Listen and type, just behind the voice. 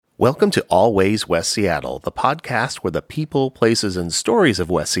Welcome to Always West Seattle, the podcast where the people, places, and stories of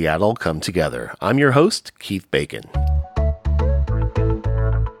West Seattle come together. I'm your host, Keith Bacon.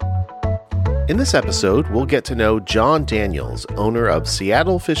 In this episode, we'll get to know John Daniels, owner of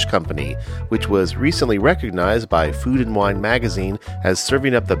Seattle Fish Company, which was recently recognized by Food & Wine magazine as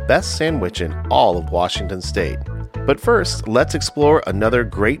serving up the best sandwich in all of Washington State. But first, let's explore another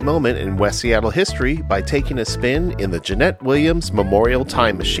great moment in West Seattle history by taking a spin in the Jeanette Williams Memorial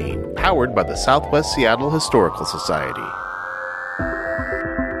Time Machine, powered by the Southwest Seattle Historical Society.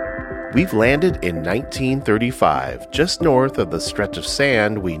 We've landed in 1935, just north of the stretch of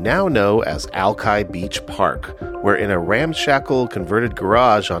sand we now know as Alki Beach Park, where in a ramshackle converted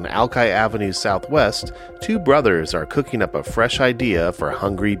garage on Alki Avenue Southwest, two brothers are cooking up a fresh idea for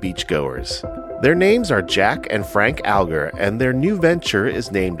hungry beachgoers. Their names are Jack and Frank Alger, and their new venture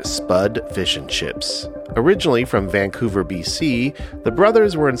is named Spud Fish and Chips. Originally from Vancouver, BC, the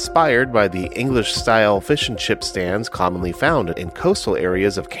brothers were inspired by the English-style fish and chip stands commonly found in coastal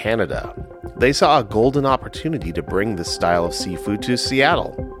areas of Canada. They saw a golden opportunity to bring this style of seafood to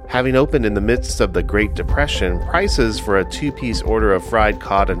Seattle. Having opened in the midst of the Great Depression, prices for a two-piece order of fried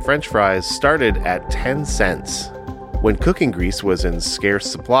cod and French fries started at 10 cents. When cooking grease was in scarce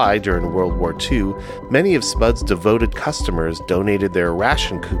supply during World War II, many of Spud's devoted customers donated their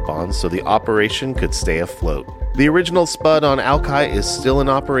ration coupons so the operation could stay afloat. The original Spud on Alki is still in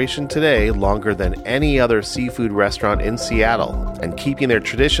operation today, longer than any other seafood restaurant in Seattle, and keeping their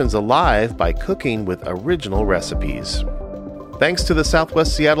traditions alive by cooking with original recipes. Thanks to the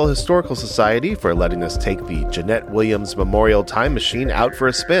Southwest Seattle Historical Society for letting us take the Jeanette Williams Memorial Time Machine out for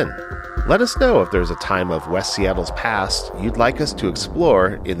a spin. Let us know if there's a time of West Seattle's past you'd like us to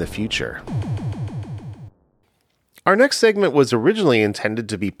explore in the future. Our next segment was originally intended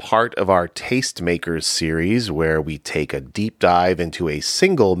to be part of our Tastemakers series, where we take a deep dive into a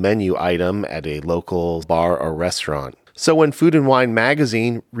single menu item at a local bar or restaurant. So when Food & Wine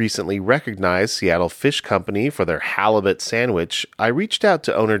magazine recently recognized Seattle Fish Company for their halibut sandwich, I reached out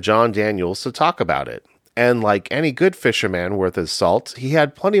to owner John Daniels to talk about it. And like any good fisherman worth his salt, he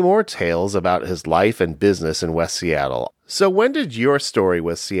had plenty more tales about his life and business in West Seattle. So when did your story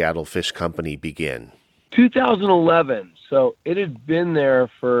with Seattle Fish Company begin? 2011. So it had been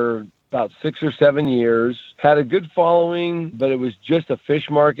there for about 6 or 7 years, had a good following, but it was just a fish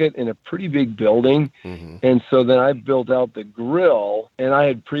market in a pretty big building. Mm-hmm. And so then I built out the grill, and I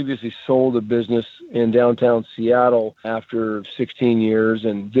had previously sold a business in downtown Seattle after 16 years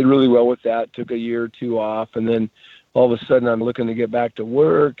and did really well with that, took a year or two off. And then all of a sudden I'm looking to get back to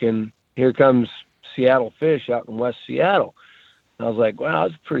work, and here comes Seattle Fish out in West Seattle. And I was like, wow,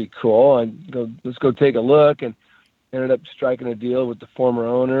 that's pretty cool. Let's go take a look. And ended up striking a deal with the former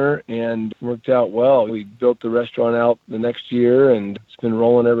owner, and worked out well. We built the restaurant out the next year, and it's been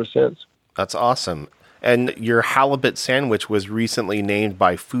rolling ever since. That's awesome. And your halibut sandwich was recently named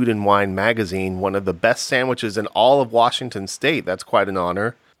by Food & Wine magazine one of the best sandwiches in all of Washington State. That's quite an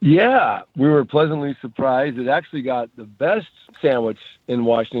honor. Yeah, we were pleasantly surprised. It actually got the best sandwich in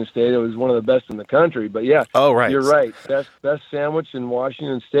Washington State. It was one of the best in the country. But yeah, oh, right. You're right. Best sandwich in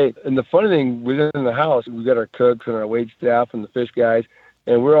Washington State. And the funny thing, within the house, we've got our cooks and our wait staff and the fish guys,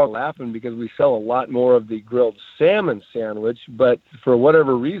 and we're all laughing because we sell a lot more of the grilled salmon sandwich. But for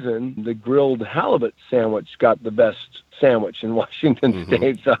whatever reason, the grilled halibut sandwich got the best sandwich in Washington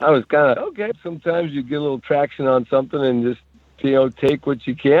State. So I was kind of, okay, sometimes you get a little traction on something and just, take what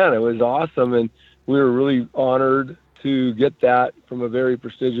you can. It was awesome, and we were really honored to get that from a very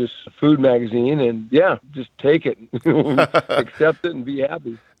prestigious food magazine, and yeah, just take it, accept it, and be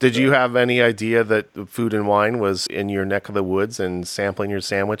happy. Did you have any idea that Food & Wine was in your neck of the woods and sampling your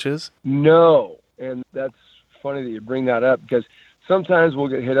sandwiches? No, and that's funny that you bring that up, because sometimes we'll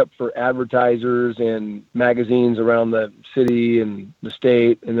get hit up for advertisers and magazines around the city and the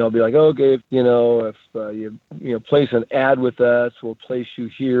state, and they'll be like, okay, if you place an ad with us, we'll place you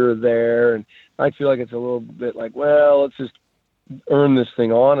here or there. And I feel like it's a little bit like, well, let's just earn this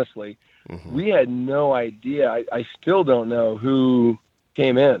thing honestly. Mm-hmm. We had no idea. I still don't know who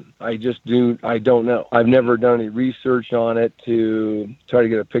came in. I don't know. I've never done any research on it to try to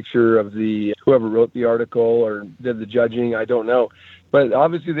get a picture of whoever wrote the article or did the judging. I don't know. But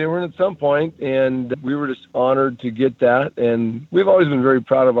obviously they were in at some point, and we were just honored to get that. And we've always been very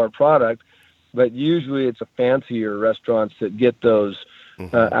proud of our product, but usually it's the fancier restaurants that get those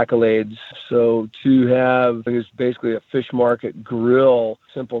accolades. So to have, it's basically a fish market grill,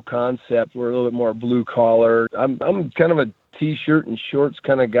 simple concept. We're a little bit more blue collar. I'm kind of a T-shirt and shorts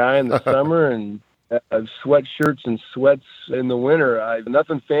kind of guy in the summer, and sweatshirts and sweats in the winter.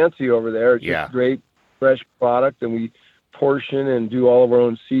 Nothing fancy over there. It's just great, fresh product, and we portion and do all of our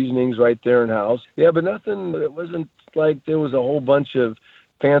own seasonings right there in house. Yeah, but nothing. It wasn't like there was a whole bunch of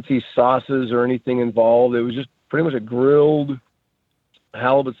fancy sauces or anything involved. It was just pretty much a grilled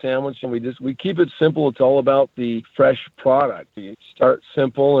halibut sandwich, and we keep it simple. It's all about the fresh product. You start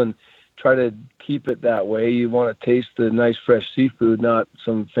simple and try to keep it that way. You want to taste the nice fresh seafood, not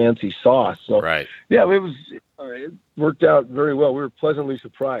some fancy sauce. So right. Yeah, it worked out very well. We were pleasantly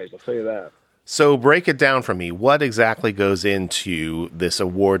surprised, I'll tell you that. So break it down for me. What exactly goes into this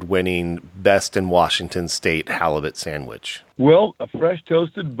award-winning Best in Washington State halibut sandwich? Well, a fresh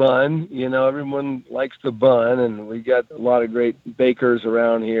toasted bun. Everyone likes the bun, and we got a lot of great bakers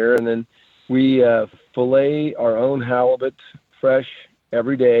around here. And then we fillet our own halibut fresh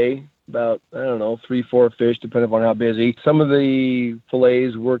every day. About, 3-4 fish, depending upon how busy. Some of the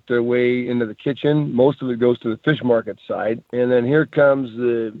fillets work their way into the kitchen. Most of it goes to the fish market side. And then here comes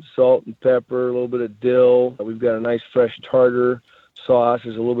the salt and pepper, a little bit of dill. We've got a nice fresh tartar sauce.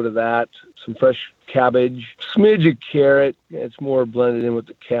 There's a little bit of that. Some fresh cabbage, smidge of carrot. It's more blended in with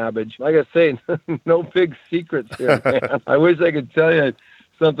the cabbage. Like I say, no big secrets here, man. I wish I could tell you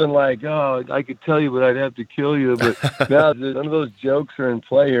something like, oh, I could tell you, but I'd have to kill you. But no, none of those jokes are in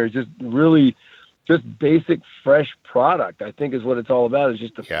play here. It's just really just basic, fresh product, I think, is what it's all about. It's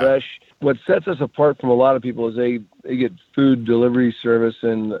just the fresh. What sets us apart from a lot of people is they get food delivery service,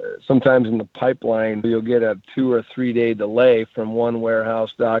 and sometimes in the pipeline, you'll get a 2 or 3 day delay from one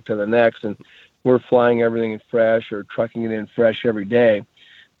warehouse dock to the next, and we're flying everything in fresh or trucking it in fresh every day.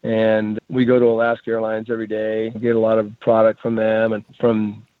 And we go to Alaska Airlines every day, get a lot of product from them. And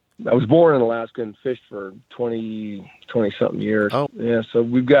I was born in Alaska and fished for 20-something years. Oh. Yeah, so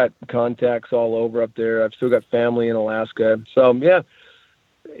we've got contacts all over up there. I've still got family in Alaska. So, yeah,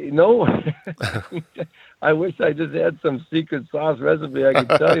 I wish I just had some secret sauce recipe I could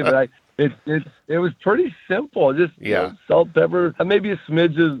tell you, but it was pretty simple. Just salt, pepper, maybe a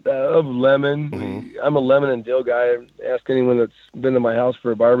smidge of lemon. Mm-hmm. I'm a lemon and dill guy. Ask anyone that's been to my house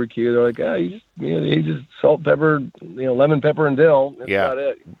for a barbecue. They're like, you just salt, pepper, lemon, pepper, and dill. That's about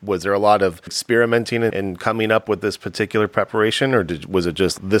it. Was there a lot of experimenting and coming up with this particular preparation, or was it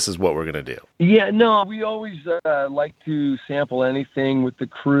just, this is what we're going to do? Yeah, no, we always like to sample anything with the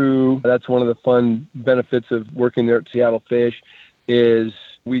crew. That's one of the fun benefits of working there at Seattle Fish is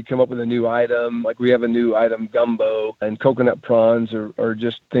we come up with a new item. Like we have a new item, gumbo, and coconut prawns are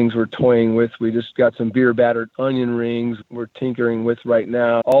just things we're toying with. We just got some beer battered onion rings we're tinkering with right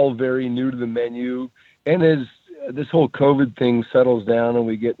now, all very new to the menu. And as this whole COVID thing settles down and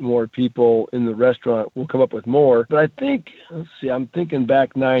we get more people in the restaurant, we'll come up with more. But I think, I'm thinking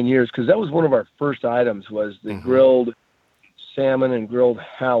back 9 years, because that was one of our first items was the grilled salmon and grilled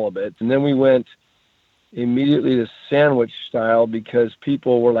halibut. And then we went immediately to sandwich style because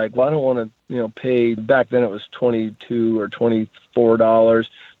people were like, well, I don't want to, pay. Back then it was $22 or $24.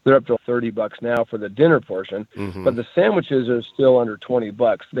 They're up to $30 now for the dinner portion, but the sandwiches are still under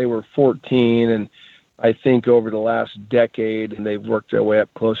 $20. They were $14, and I think over the last decade, they've worked their way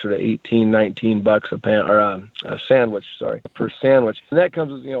up closer to $18-19 a pound, or a sandwich, per sandwich. And that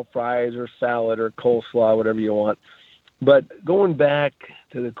comes with, fries or salad or coleslaw, whatever you want. But going back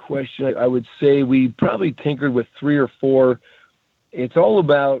to the question, I would say we probably tinkered with 3 or 4. It's all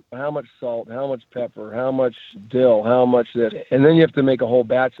about how much salt, how much pepper, how much dill, how much this. And then you have to make a whole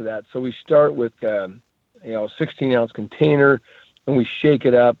batch of that. So we start with, a 16-ounce container, and we shake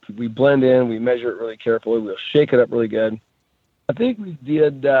it up. We blend in. We measure it really carefully. We'll shake it up really good. I think we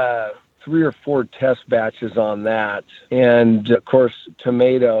did 3 or 4 test batches on that. And, of course,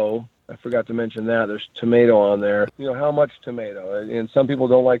 tomato. I forgot to mention that. There's tomato on there. How much tomato? And some people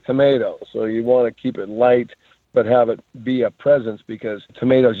don't like tomato, so you want to keep it light but have it be a presence because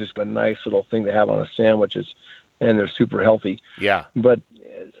tomato is just a nice little thing to have on a sandwich, and they're super healthy. Yeah. But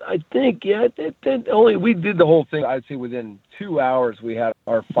I think, we did the whole thing, I'd say within 2 hours we had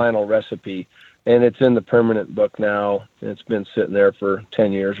our final recipe, and it's in the permanent book now. It's been sitting there for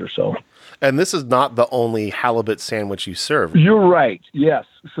 10 years or so. And this is not the only halibut sandwich you serve. You're right. Yes.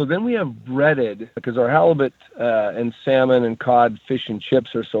 So then we have breaded, because our halibut and salmon and cod fish and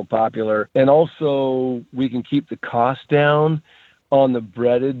chips are so popular. And also we can keep the cost down on the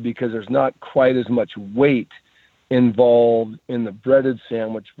breaded because there's not quite as much weight involved in the breaded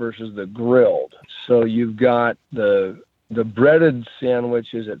sandwich versus the grilled. So you've got the breaded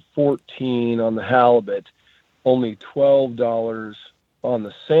sandwich is at $14 on the halibut, only $12 on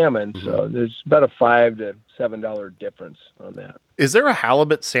the salmon. So there's about a $5 to $7 difference on that. Is there a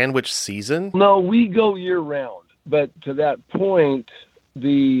halibut sandwich season? No, we go year round. But to that point,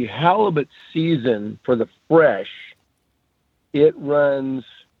 the halibut season for the fresh, it runs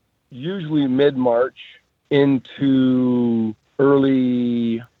usually mid-March into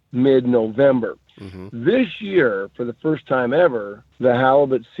early mid-November. Mm-hmm. This year, for the first time ever, the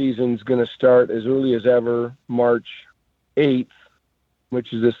halibut season's going to start as early as ever, March 8th,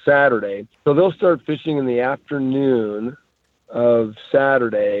 which is this Saturday. So they'll start fishing in the afternoon of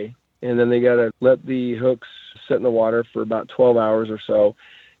Saturday, and then they got to let the hooks sit in the water for about 12 hours or so.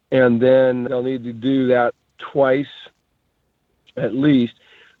 And then they'll need to do that twice at least.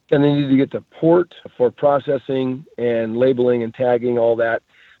 And they need to get to port for processing and labeling and tagging, all that.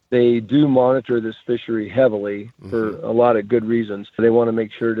 They do monitor this fishery heavily for a lot of good reasons. They want to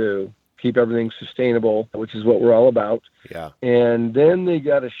make sure to keep everything sustainable, which is what we're all about. Yeah. And then they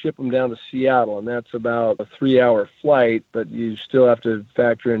got to ship them down to Seattle, and that's about a 3-hour flight, but you still have to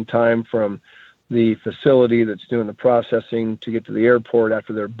factor in time from the facility that's doing the processing to get to the airport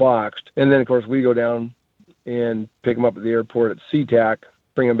after they're boxed. And then, of course, we go down and pick them up at the airport at SeaTac,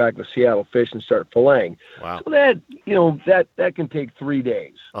 bring them back to Seattle Fish and start filleting. Wow. So that can take 3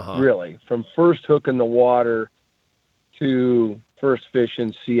 days, really, from first hook in the water to first fish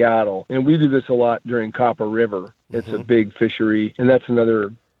in Seattle. And we do this a lot during Copper River. It's a big fishery, and that's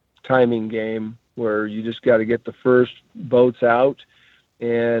another timing game where you just got to get the first boats out,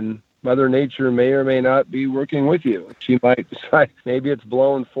 and Mother Nature may or may not be working with you. She might decide maybe it's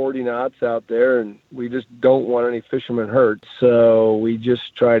blowing 40 knots out there, and we just don't want any fishermen hurt. So we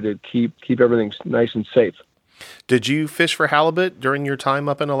just try to keep everything nice and safe. Did you fish for halibut during your time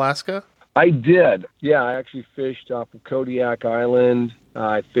up in Alaska? I did. Yeah, I actually fished off of Kodiak Island.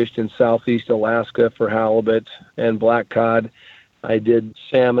 I fished in southeast Alaska for halibut and black cod. I did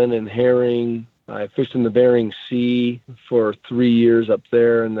salmon and herring. I fished in the Bering Sea for 3 years up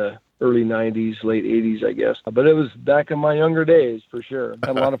there in the early 90s, late 80s, I guess. But it was back in my younger days, for sure.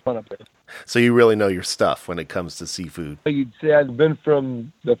 Had a lot of fun up there. So you really know your stuff when it comes to seafood. You'd say I've been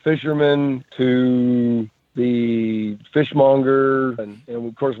from the fisherman to the fishmonger, and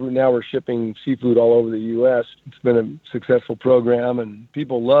of course we're shipping seafood all over the U.S. It's been a successful program, and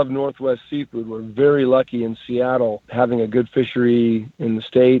people love Northwest seafood. We're very lucky in Seattle having a good fishery in the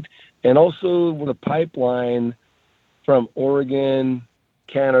state, and also with a pipeline from Oregon,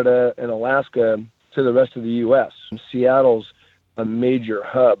 Canada, and Alaska to the rest of the U.S. Seattle's a major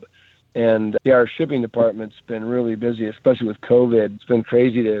hub. And our shipping department's been really busy, especially with COVID. It's been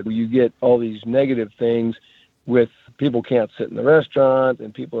crazy you get all these negative things with people can't sit in the restaurant,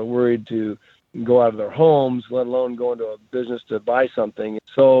 and people are worried to go out of their homes, let alone go into a business to buy something.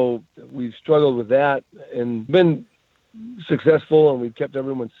 So we've struggled with that and been successful, and we've kept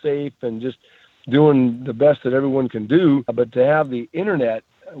everyone safe and just doing the best that everyone can do. But to have the internet,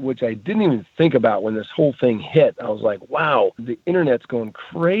 which I didn't even think about when this whole thing hit, I was like, wow, the internet's going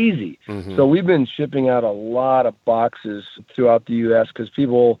crazy. So we've been shipping out a lot of boxes throughout the U.S. because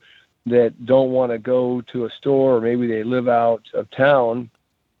people that don't want to go to a store, or maybe they live out of town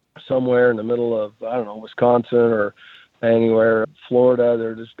somewhere in the middle of, I don't know, Wisconsin or anywhere, Florida,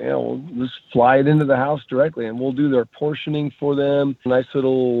 they're just, we'll just fly it into the house directly, and we'll do their portioning for them. Nice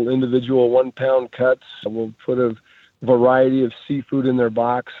little individual 1-pound cuts. We'll put a variety of seafood in their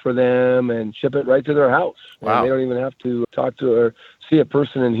box for them and ship it right to their house. Wow. And they don't even have to talk to or see a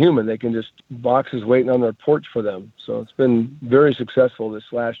person in human. They can just, boxes waiting on their porch for them. So it's been very successful this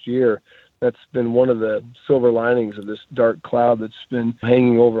last year. That's been one of the silver linings of this dark cloud that's been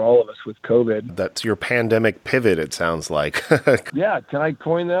hanging over all of us with COVID. That's your pandemic pivot, it sounds like. Yeah, can I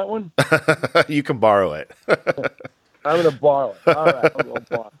coin that one? You can borrow it. I'm going to borrow it. All right, I'll go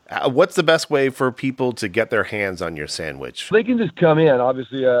borrow it. What's the best way for people to get their hands on your sandwich? They can just come in.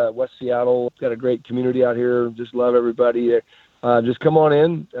 Obviously, West Seattle got a great community out here. Just love everybody. Just come on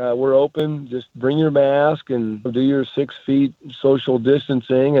in. We're open. Just bring your mask and do your 6 feet social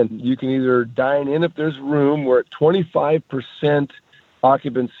distancing. And you can either dine in if there's room. We're at 25%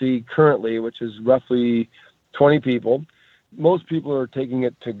 occupancy currently, which is roughly 20 people. Most people are taking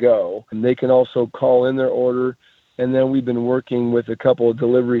it to go, and they can also call in their order. And then we've been working with a couple of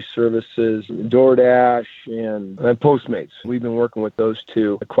delivery services, DoorDash and Postmates. We've been working with those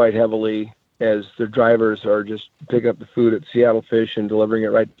two quite heavily, as their drivers are just picking up the food at Seattle Fish and delivering it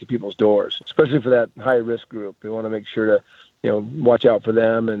right to people's doors, especially for that high-risk group. We want to make sure to, watch out for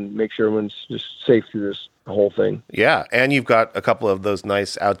them and make sure everyone's just safe through this whole thing. Yeah, and you've got a couple of those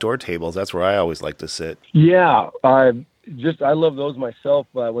nice outdoor tables. That's where I always like to sit. Yeah, I love those myself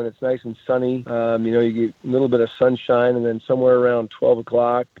when it's nice and sunny. You get a little bit of sunshine, and then somewhere around 12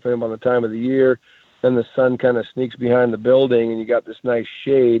 o'clock, depending on the time of the year, then the sun kind of sneaks behind the building, and you got this nice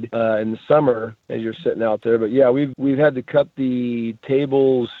shade in the summer as you're sitting out there. But yeah, we've had to cut the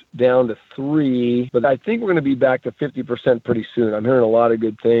tables down to 3, but I think we're going to be back to 50% pretty soon. I'm hearing a lot of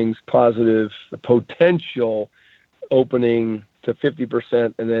good things, positive potential opening to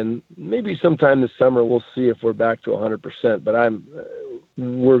 50%, and then maybe sometime this summer we'll see if we're back to 100%. But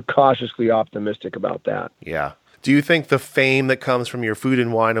we're cautiously optimistic about that. Yeah. Do you think the fame that comes from your Food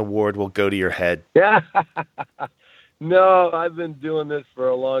and Wine Award will go to your head? Yeah. No, I've been doing this for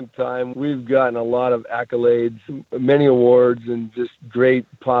a long time. We've gotten a lot of accolades, many awards, and just great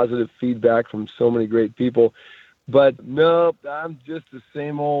positive feedback from so many great people. But no, I'm just the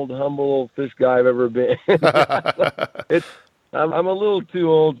same old humble old fish guy I've ever been. I'm a little too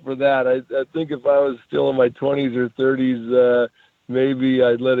old for that. I think if I was still in my 20s or 30s, maybe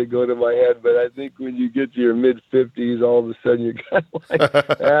I'd let it go to my head. But I think when you get to your mid-50s, all of a sudden you're kind of like,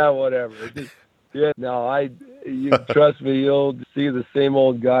 whatever. You trust me, you'll see the same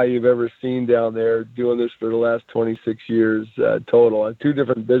old guy you've ever seen down there doing this for the last 26 years total. 2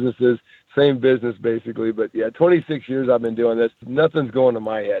 different businesses, same business basically. But yeah, 26 years I've been doing this. Nothing's going to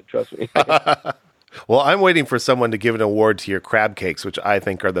my head, trust me. Well, I'm waiting for someone to give an award to your crab cakes, which I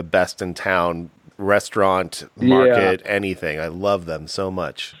think are the best in town. Restaurant, market, anything. I love them so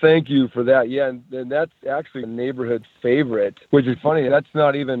much. Thank you for that. Yeah, and that's actually a neighborhood favorite, which is funny. That's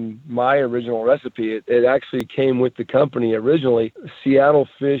not even my original recipe. It actually came with the company originally. Seattle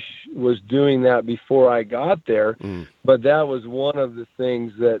Fish was doing that before I got there, but that was one of the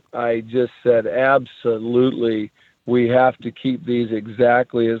things that I just said, absolutely, we have to keep these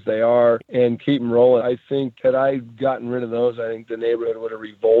exactly as they are and keep them rolling. I think had I gotten rid of those, I think the neighborhood would have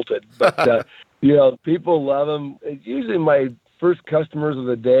revolted. But people love them. It's usually my first customers of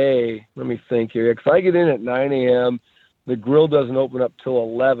the day. Let me think here. Because I get in at 9 a.m., the grill doesn't open up till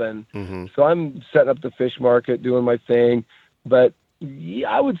 11. Mm-hmm. So I'm setting up the fish market, doing my thing. But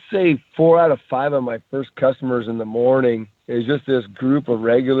I would say 4 out of 5 of my first customers in the morning is just this group of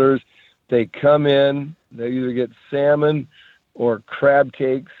regulars. They come in, they either get salmon or crab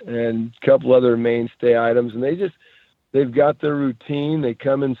cakes and a couple other mainstay items, and they've got their routine. They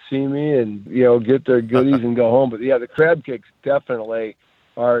come and see me and, get their goodies and go home. But yeah, the crab cakes definitely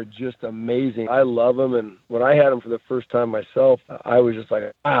are just amazing. I love them. And when I had them for the first time myself, I was just like,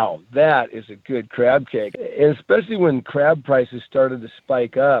 wow, that is a good crab cake. And especially when crab prices started to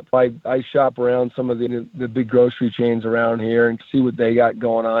spike up, I shop around some of the big grocery chains around here and see what they got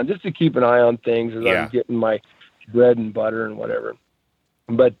going on, just to keep an eye on things as I'm getting my bread and butter and whatever.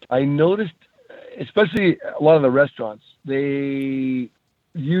 But I noticed, especially a lot of the restaurants, they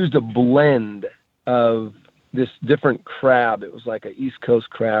used a blend of this different crab. It was like an East Coast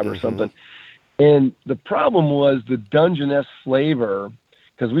crab or something. And the problem was the Dungeness flavor,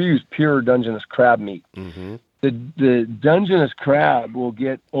 because we use pure Dungeness crab meat. Mm-hmm. The Dungeness crab will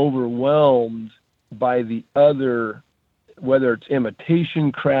get overwhelmed by the other, whether it's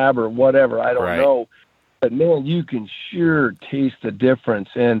imitation crab or whatever, I don't know. But man, you can sure taste the difference.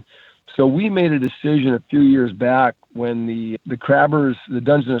 And so we made a decision a few years back when the crabbers, the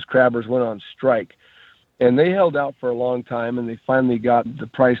Dungeness crabbers, went on strike. And they held out for a long time, and they finally got the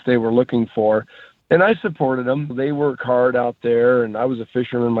price they were looking for. And I supported them. They work hard out there, and I was a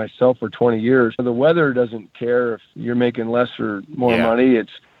fisherman myself for 20 years. The weather doesn't care if you're making less or more money.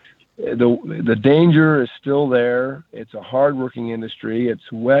 It's the danger is still there. It's a hard-working industry.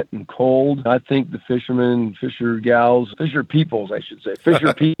 It's wet and cold. I think the fishermen, fisher peoples,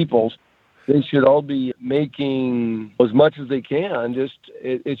 they should all be making as much as they can.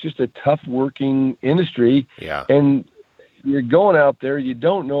 It's just a tough working industry. Yeah. And you're going out there, you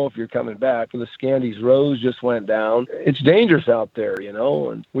don't know if you're coming back. The Scandies Rose just went down. It's dangerous out there,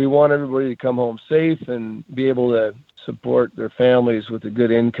 and we want everybody to come home safe and be able to support their families with a good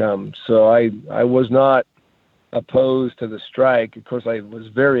income. So I was not opposed to the strike. Of course, I was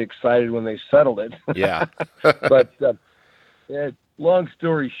very excited when they settled it. Yeah. But long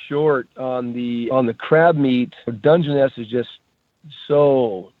story short, on the crab meat, Dungeness is just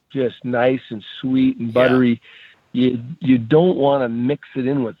nice and sweet and buttery. Yeah. You don't want to mix it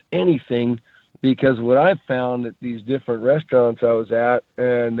in with anything, because what I found at these different restaurants I was at,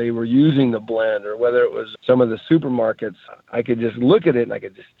 and they were using the blend, or whether it was some of the supermarkets, I could just look at it and I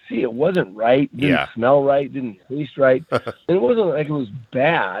could just see it wasn't right, didn't smell right, didn't taste right. And it wasn't like it was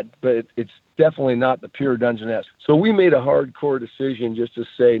bad, but it's definitely not the pure Dungeness. So we made a hardcore decision just to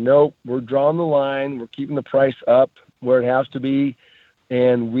say, nope, we're drawing the line, we're keeping the price up where it has to be,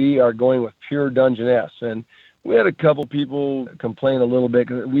 and we are going with pure Dungeness. And we had a couple people complain a little bit,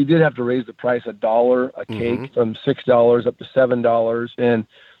 because we did have to raise the price $1 a cake, from $6 up to $7. And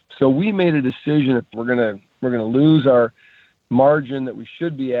So we made a decision if we're gonna lose our margin that we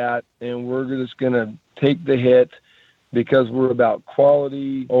should be at, and we're just gonna take the hit because we're about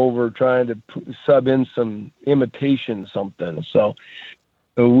quality over trying to sub in some imitation something. So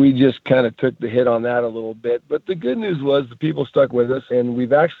we just kind of took the hit on that a little bit. But the good news was the people stuck with us, and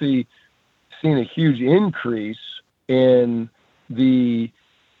we've actually seen a huge increase in the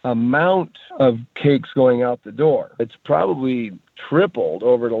amount of cakes going out the door. It's probably tripled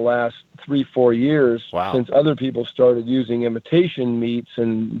over the last 3-4 years. Wow. Since other people started using imitation meats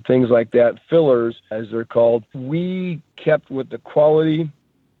and things like that, fillers as they're called. We kept with the quality,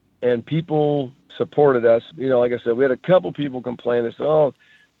 and people supported us. You know, like I said, we had a couple people complain. They said, "Oh,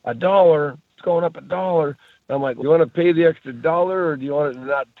 $1, it's going up $1." I'm like, "Do you want to pay the extra $1, or do you want it to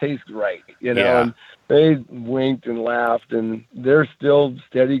not taste right?" You know, Yeah. And they winked and laughed, and they're still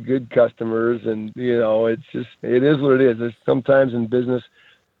steady, good customers. And, you know, it is what it is. There's sometimes in business,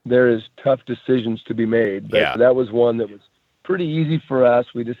 there is tough decisions to be made. But Yeah. that was one that was pretty easy for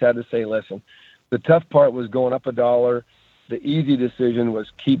us. We just had to say, listen, the tough part was going up $1. The easy decision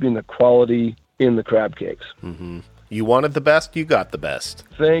was keeping the quality in the crab cakes. Mm-hmm. You wanted the best, you got the best.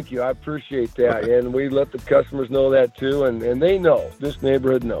 Thank you. I appreciate that. And we let the customers know that too. And they know. This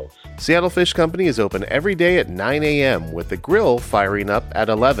neighborhood knows. Seattle Fish Company is open every day at 9 a.m. with the grill firing up at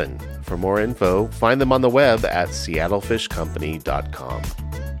 11. For more info, find them on the web at seattlefishcompany.com.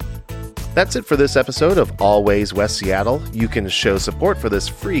 That's it for this episode of Always West Seattle. You can show support for this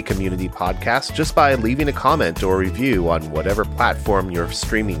free community podcast just by leaving a comment or review on whatever platform you're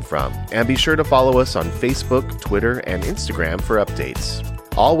streaming from. And be sure to follow us on Facebook, Twitter, and Instagram for updates.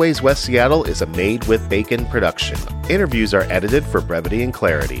 Always West Seattle is a Made with Bacon production. Interviews are edited for brevity and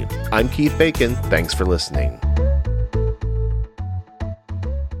clarity. I'm Keith Bacon. Thanks for listening.